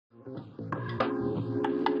What's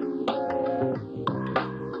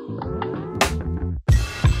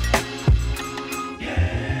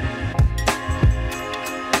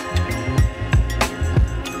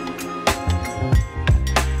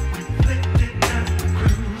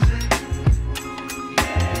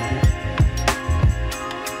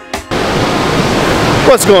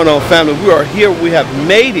going on, family? We are here. We have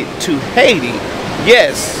made it to Haiti.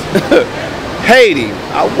 Yes, Haiti.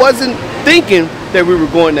 I wasn't thinking that we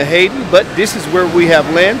were going to Haiti, but this is where we have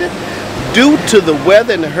landed. Due to the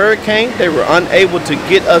weather and the hurricane, they were unable to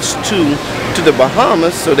get us to the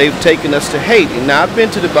Bahamas, so they've taken us to Haiti. Now, I've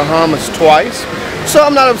been to the Bahamas twice, so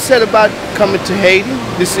I'm not upset about coming to Haiti.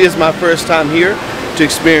 This is my first time here to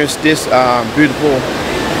experience this beautiful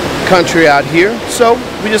country out here. So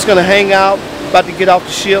we're just gonna hang out, about to get off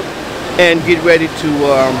the ship and get ready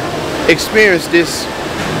to experience this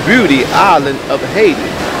beauty island of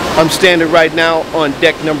Haiti. I'm standing right now on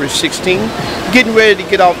deck number 16, getting ready to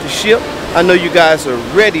get off the ship. I know you guys are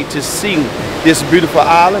ready to see this beautiful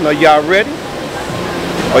island. Are y'all ready?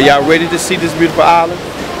 Are y'all ready to see this beautiful island?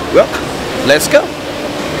 Well, let's go.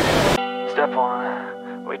 Step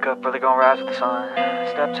 1, wake up early, gonna rise with the sun.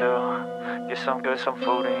 Step 2, get some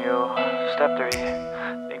food in you. Step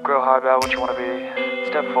 3, grow hard about what you want to be.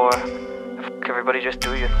 Step 4, everybody just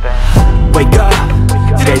do your thing. Wake up,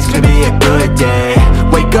 today's gonna be a good day.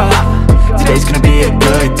 Wake up, today's gonna be a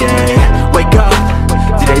good day. Wake up,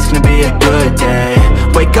 today's gonna be a good day.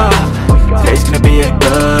 Wake up, today's gonna be a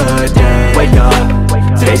good day. Wake up,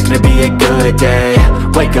 today's gonna be a good day.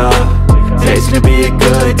 Wake up, today's gonna be a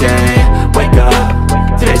good day. Wake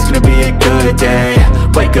up, today's gonna be a good day.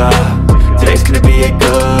 Wake up, today's gonna be a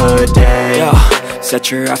good day. Yo. Set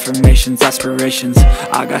your affirmations, aspirations.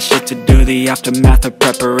 I got shit to do, the aftermath of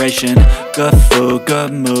preparation. Good food,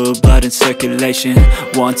 good mood, blood in circulation.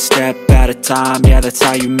 One step at a time, yeah, that's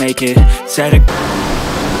how you make it. Set it.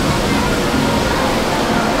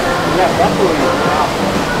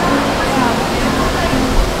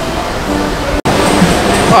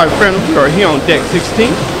 Alright, friends, we are here on deck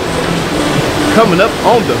 16, coming up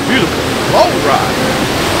on the beautiful boat ride.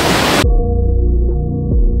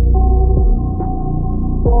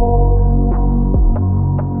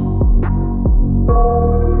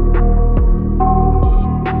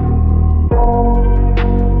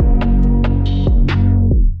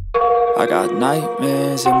 I got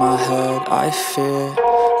nightmares in my head, I fear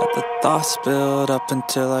that the thoughts build up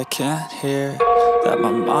until I can't hear, that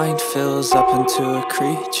my mind fills up into a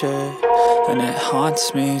creature, and it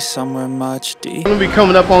haunts me somewhere much deep. We're going to be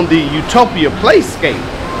coming up on the Utopia playscape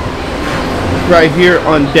right here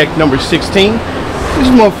on deck number 16. This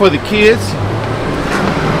is more for the kids.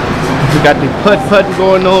 We got the putt-putting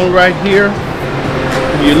going on right here.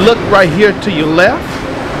 If you look right here to your left,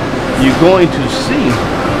 you're going to see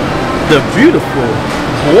the beautiful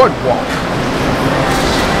boardwalk.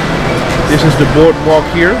 This is the boardwalk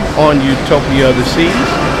here on Utopia of the Seas.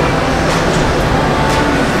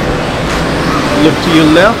 Look to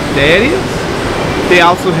your left, there it is. They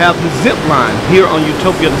also have the zip line here on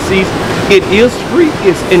Utopia of the Seas. It is free,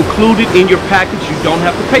 it's included in your package, you don't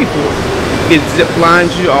have to pay for it. It zip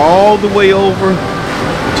lines you all the way over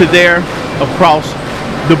to there across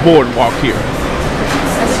the boardwalk here.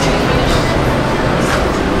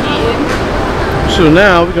 So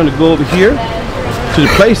now we're going to go over here to the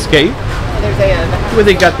playscape where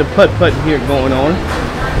they got the putt-putt here going on.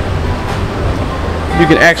 You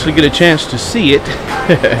can actually get a chance to see it.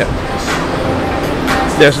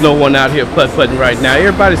 There's no one out here putt-putting right now.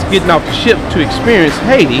 Everybody's getting off the ship to experience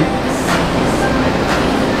Haiti.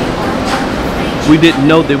 We didn't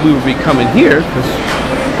know that we would be coming here because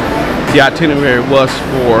the itinerary was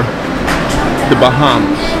for the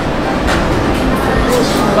Bahamas.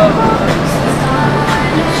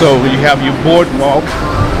 So you have your boardwalk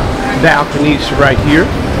balconies right here.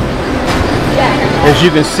 As you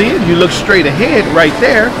can see it, you look straight ahead right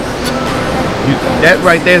there. That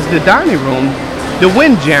right there is the dining room, the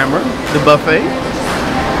windjammer, the buffet.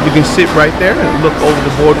 You can sit right there and look over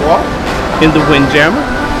the boardwalk in the windjammer.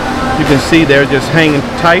 You can see they're just hanging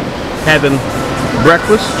tight, having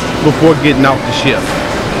breakfast before getting off the ship.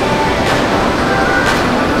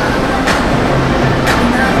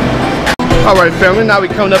 Alright, family, now we're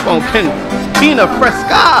coming up on Cantina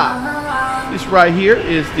Fresca. This right here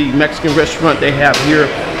is the Mexican restaurant they have here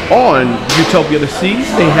on Utopia of the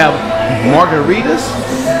Seas. They have margaritas,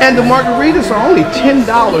 and the margaritas are only $10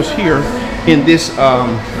 here in this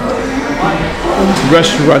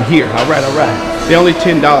restaurant here. Alright. They're only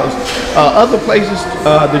 $10. Other places,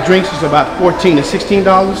 the drinks is about $14 to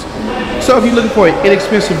 $16. So if you're looking for an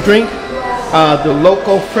inexpensive drink, the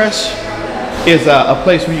Loco Fresh is a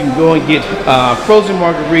place where you can go and get frozen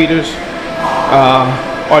margaritas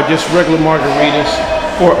or just regular margaritas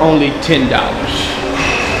for only $10.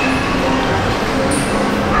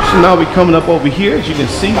 So now we're coming up over here. As you can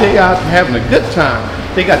see, they are having a good time.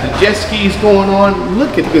 They got the jet skis going on.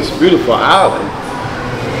 Look at this beautiful island.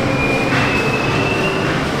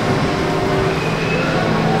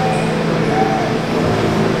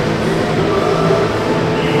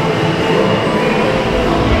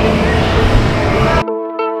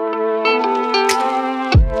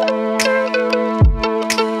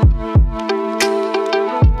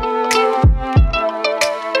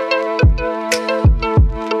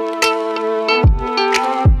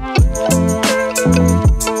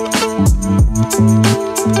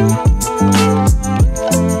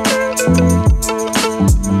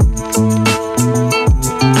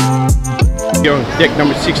 You're on deck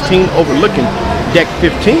number 16 overlooking deck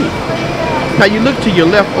 15. Now you look to your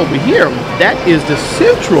left over here, that is the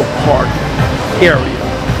Central Park area.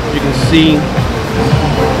 You can see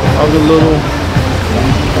all the little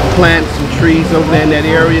plants and trees over there in that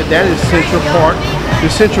area. That is Central Park. The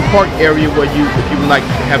Central Park area where you, if you would like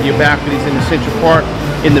to have your balconies in the Central Park,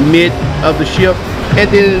 in the mid of the ship, and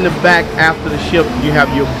then in the back after the ship, you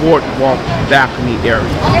have your boardwalk balcony area.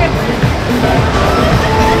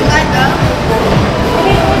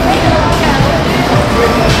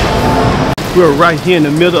 We're right here in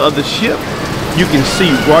the middle of the ship. You can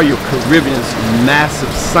see Royal Caribbean's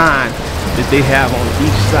massive sign that they have on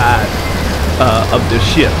each side of their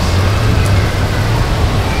ships.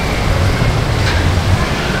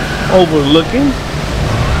 Overlooking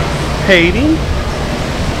Haiti.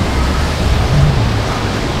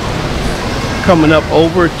 Coming up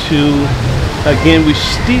over to, again, we're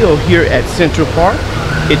still here at Central Park.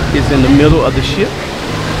 It is in the middle of the ship.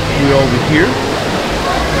 We're over here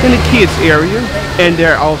in the kids area, and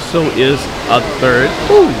there also is a third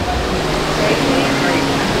pool.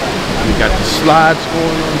 We got the slides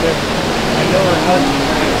going on there.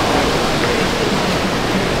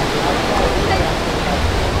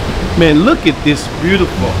 Man, look at this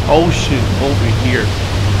beautiful ocean over here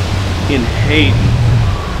in Haiti.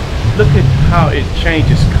 Look at how it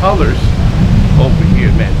changes colors over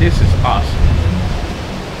here, man. This is awesome.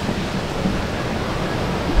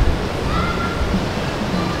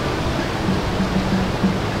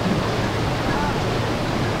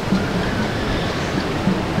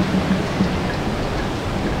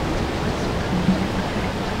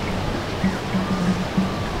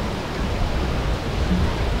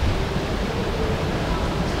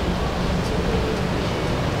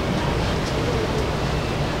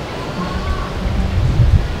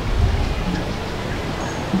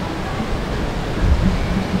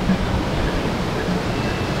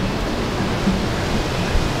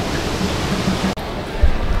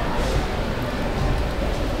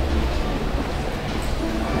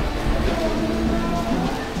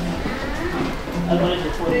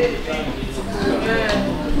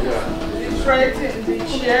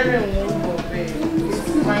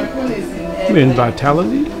 We're in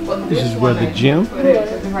Vitality. This is where the gym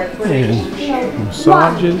and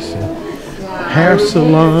massages and hair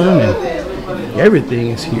salon and everything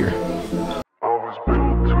is here.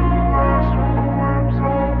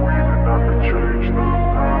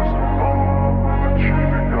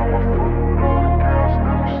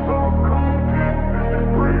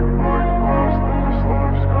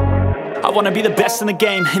 I wanna be the best in the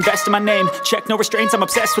game, invest in my name. Check no restraints, I'm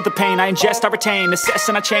obsessed with the pain. I ingest, I retain, assess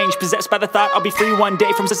and I change. Possessed by the thought I'll be free one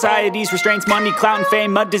day from society's restraints. Money, clout and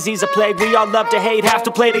fame, mud, disease, a plague. We all love to hate, have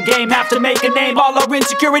to play the game, have to make a name. All our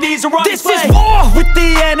insecurities are on display. This is war with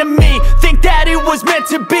the enemy, think that it was meant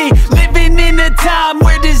to be. Living in a time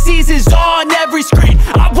where disease is on every screen.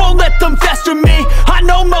 I won't let them fester me, I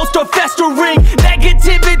know most are festering.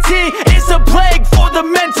 Negativity is a plague for the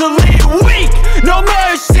mentally weak. No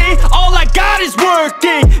mercy, all I got is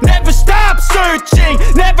working. Never stop searching,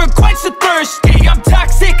 never quench the thirsty. I'm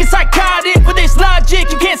toxic and psychotic with this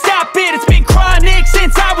logic, you can't stop it. It's been chronic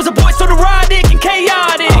since I was a boy, so neurotic and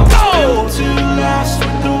chaotic. I'm built to last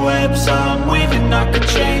with the webs I'm weaving. I could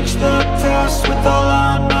change the past with all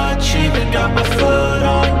I'm achieving. Got my foot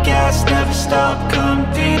on gas, never stop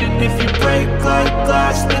competing. If you break like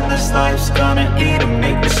glass, then this life's gonna eat 'em.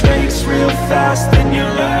 Make mistakes real fast, then you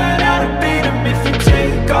learn how to beat 'em. If you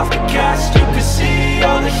take off the cast, you can see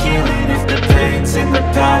all the healing. If the pain's in the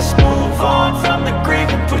past, move on from the grave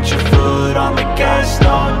and put your foot on the gas.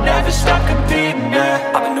 No, never stop competing,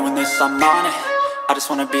 yeah. I've been doing this, I'm on it. I just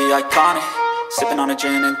wanna be iconic. Sipping on a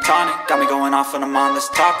gin and tonic, got me going off when I'm on this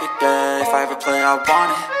topic, yeah. If I ever play, I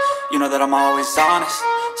want it. You know that I'm always honest.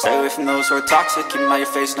 Stay away from those who are toxic. Keep them out your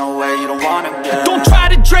face, no way, you don't want them, yeah. Don't try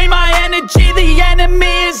to drain my energy. The enemy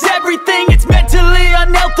is everything. It's mentally,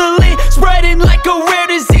 unhealthily, spreading like a rare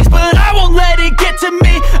disease, but I won't let it get to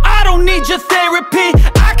me. I don't need your therapy.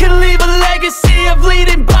 I can leave a legacy of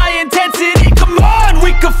leading by intensity. Come on, we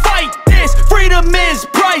can fight this. Freedom is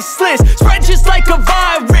priceless. Spread just like a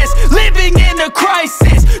virus. Living in a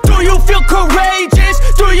crisis. Do you feel courageous?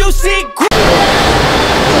 Do you seek growth?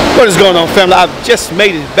 What is going on, family? I've just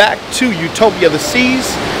made it back to Utopia of the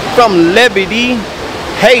Seas from Lebedi,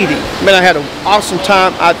 Haiti. Man, I had an awesome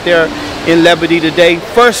time out there in Lebedi today.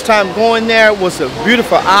 First time going there. Was a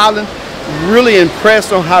beautiful island. Really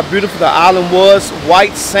impressed on how beautiful the island was.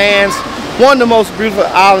 White sands. One of the most beautiful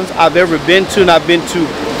islands I've ever been to, and I've been to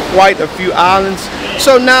quite a few islands.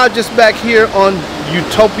 So now just back here on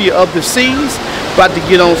Utopia of the Seas, about to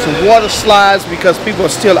get on some water slides because people are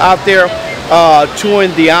still out there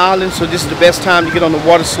touring the island. So this is the best time to get on the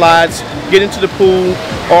water slides, get into the pool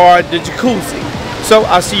or the jacuzzi. So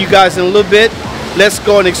I'll see you guys in a little bit. Let's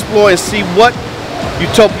go and explore and see what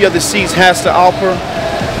Utopia of the Seas has to offer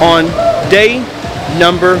on day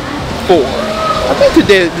number 4. I think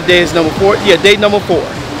today is number 4. Yeah, day number 4.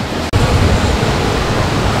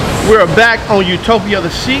 We're back on Utopia of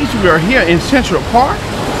the Seas. We are here in Central Park.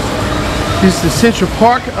 This is the Central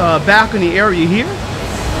Park balcony area here.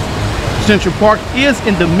 Central Park is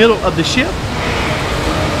in the middle of the ship.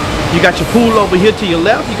 You got your pool over here to your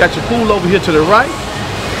left. You got your pool over here to the right.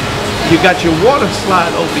 You got your water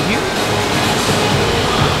slide over here.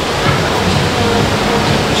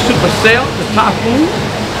 Super Sail, the Typhoon.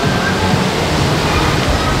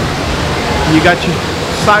 You got your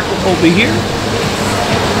cycle over here.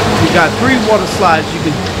 You got 3 water slides you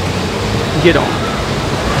can get on.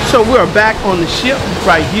 So we're back on the ship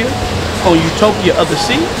right here on Utopia of the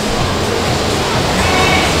Sea.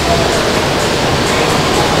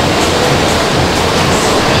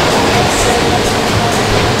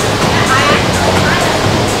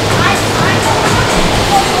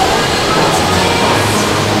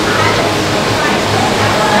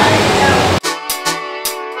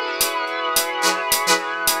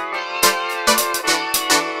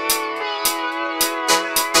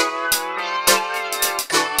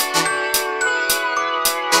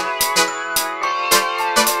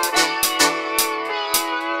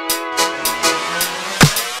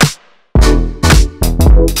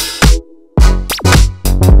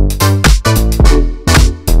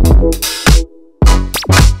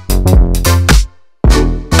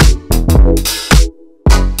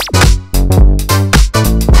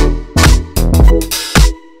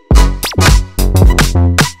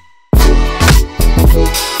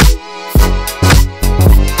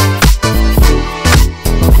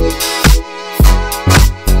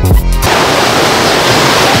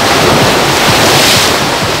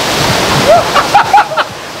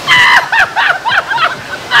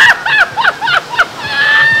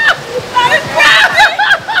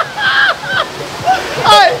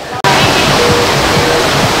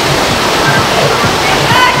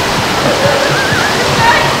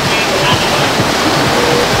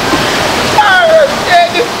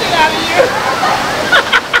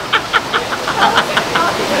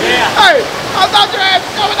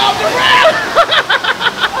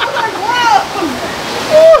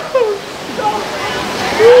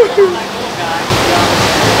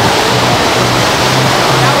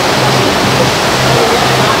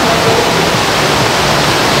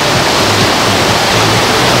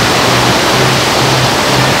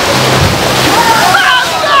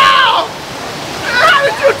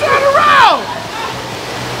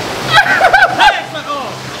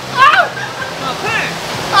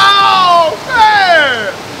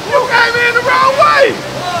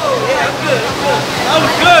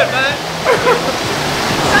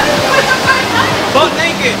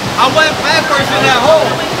 I went backwards in that hole.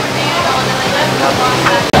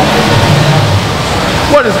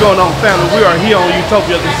 What is going on, family? We are here on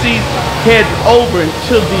Utopia of the Seas, heading over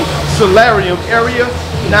into the solarium area.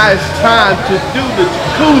 Now it's time to do the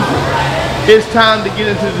jacuzzi. It's time to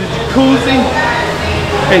get into the jacuzzi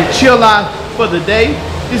and chill out for the day.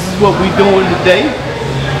 This is what we're doing today.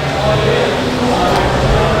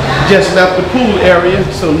 Just left the pool area,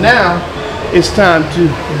 so now it's time to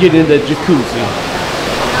get in the jacuzzi.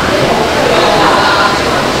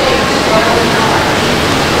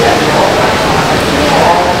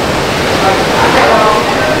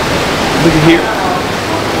 Look at here.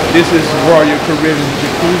 This is Royal Caribbean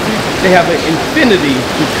jacuzzi. They have an infinity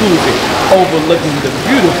jacuzzi overlooking the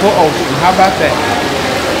beautiful ocean. How about that?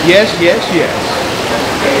 Yes, yes, yes.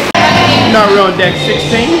 Now we're on deck 16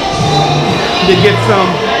 to get some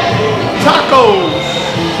tacos.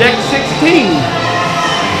 Deck 16.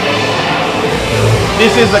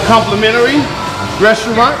 This is a complimentary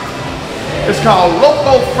restaurant. It's called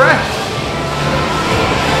Loco Fresh.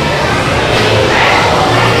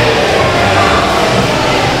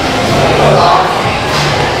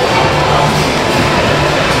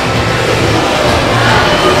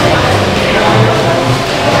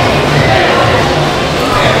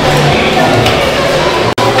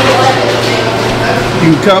 You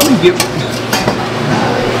can come and get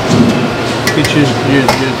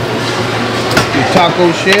your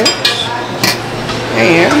taco shells,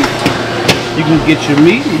 and you can get your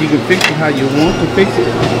meat and you can fix it how you want to fix it.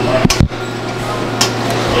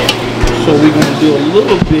 So we're going to do a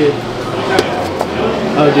little bit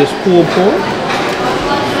of this pulled pork.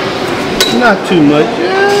 Not too much,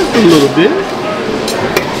 just a little bit.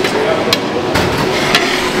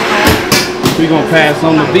 We're going to pass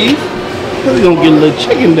on the beef. We're going to get a little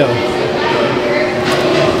chicken though.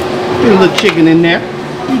 Get a little chicken in there.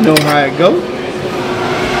 You know how it goes.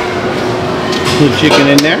 Put chicken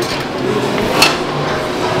in there.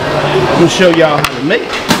 I'm going to show y'all how to make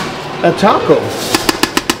a taco.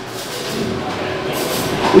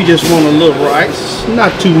 We just want a little rice.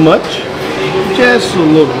 Not too much. Just a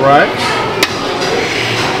little rice.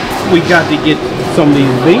 We got to get some of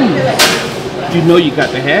these beans. You know you got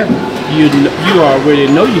to have it. You already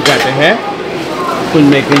know you got to have it. When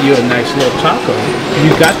making you a nice little taco,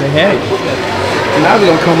 you got to have it. Now we're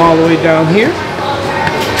gonna come all the way down here.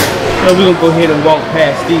 Now we're gonna go ahead and walk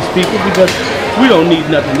past these people because we don't need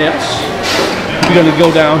nothing else. We're gonna go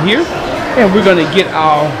down here and we're gonna get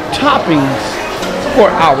our toppings for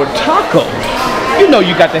our taco. You know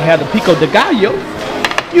you got to have the pico de gallo.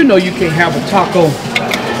 You know you can't have a taco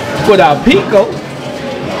without pico.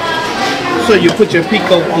 So you put your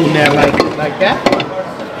pico on there like that.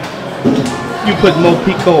 You put more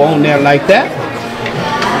pico on there like that.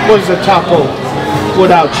 What is a taco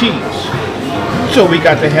without cheese? So we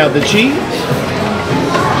got to have the cheese.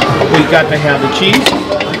 We got to have the cheese.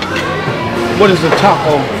 What is a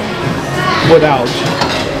taco without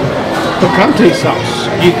picante sauce?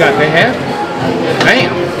 You got to have it.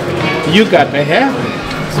 Bam. You got to have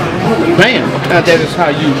it. Bam. Now that is how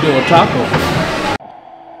you do a taco.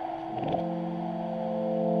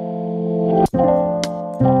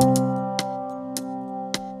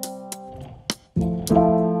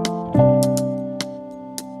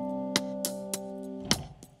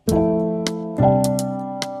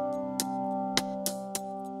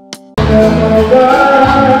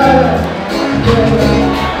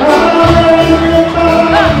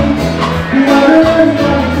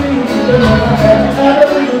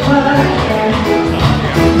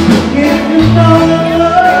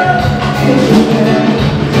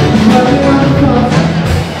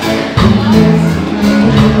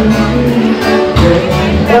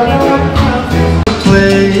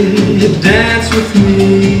 Dance with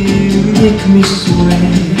me, make me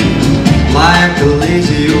sway like a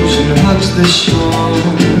lazy ocean hugs the shore.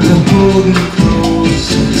 Hold me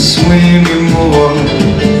close, sway me more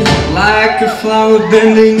like a flower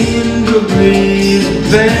bending in the breeze.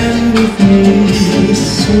 Bend with me,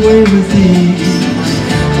 sway with ease.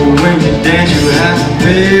 When you dance you have to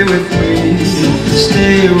play with me.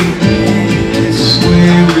 Stay with me,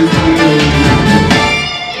 sway with me.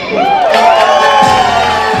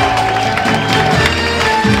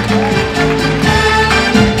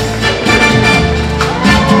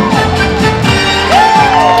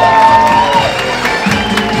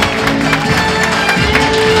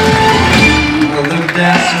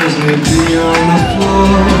 May be on the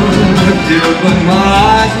floor, dear, but my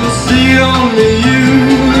eyes will see only you.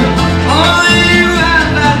 Only you have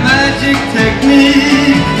that magic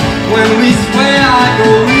technique. When we sway, I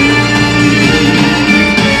go weak.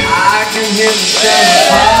 I can hear the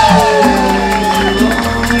sound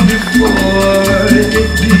long before it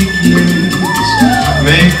begins.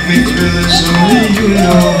 Make me thrill as only you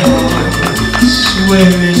know. Sway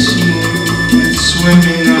me smooth, sway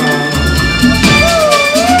me now.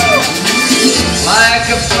 Like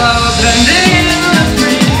a flower bending in the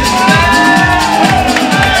breeze.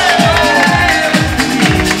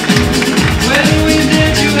 When we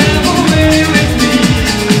did, you have a way with me.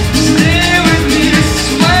 Stay with me,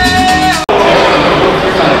 sway.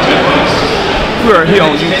 We are here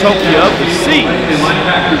on Utopia of the Sea.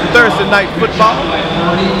 Thursday night football.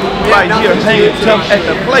 Right here hanging tough at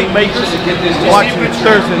the Playmakers. Watching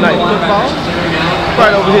Thursday night football.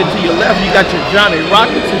 Right over here to your left, you got your Johnny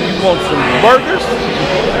Rockets if you want some burgers.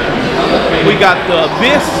 We got the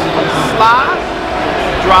Abyss slide,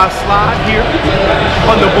 dry slide here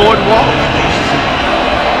on the boardwalk.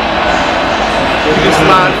 You can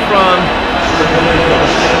slide from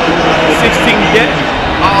 16 deck,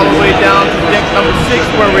 all the way down to deck number 6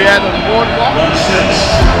 where we're at on the boardwalk.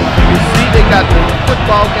 You can see they got the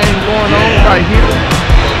football game going on right here.